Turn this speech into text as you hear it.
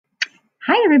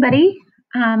Hi, everybody.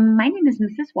 My name is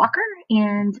Mrs. Walker,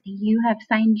 and you have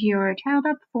signed your child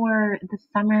up for the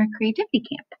summer creativity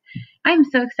camp. I'm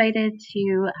so excited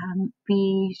to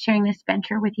be sharing this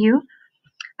venture with you.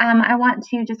 I want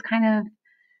to just kind of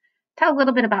tell a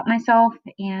little bit about myself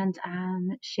and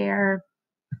share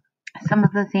some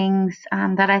of the things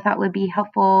that I thought would be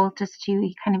helpful just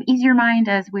to kind of ease your mind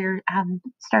as we're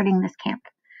starting this camp.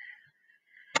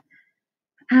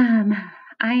 Um,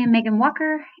 I am Megan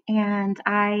Walker, and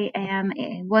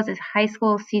was a high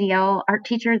school CDL art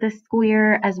teacher this school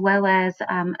year, as well as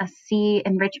a C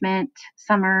enrichment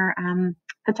summer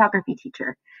photography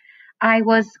teacher. I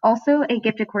was also a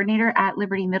gifted coordinator at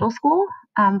Liberty Middle School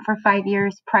for 5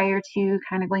 years prior to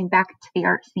kind of going back to the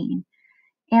art scene.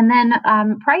 And then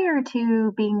prior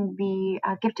to being the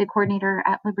gifted coordinator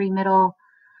at Liberty Middle,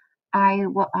 I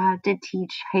did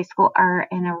teach high school art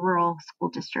in a rural school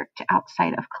district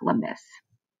outside of Columbus.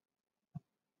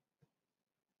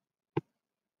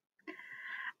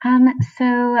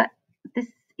 So this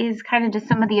is kind of just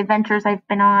some of the adventures I've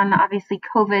been on. Obviously,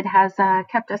 COVID has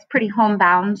kept us pretty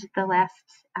homebound the last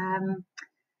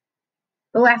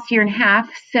year and a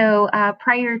half. So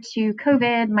prior to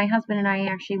COVID, my husband and I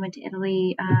actually went to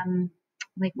Italy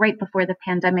like right before the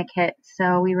pandemic hit.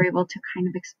 So we were able to kind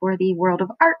of explore the world of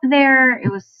art there.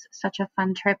 It was such a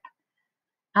fun trip.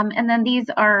 And then these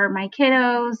are my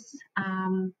kiddos.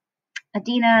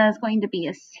 Adina is going to be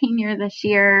a senior this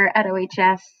year at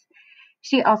OHS.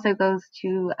 She also goes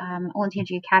to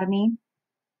Olentangy Academy.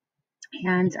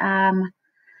 And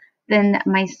then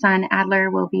my son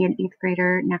Adler will be an eighth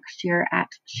grader next year at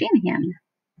Shanahan.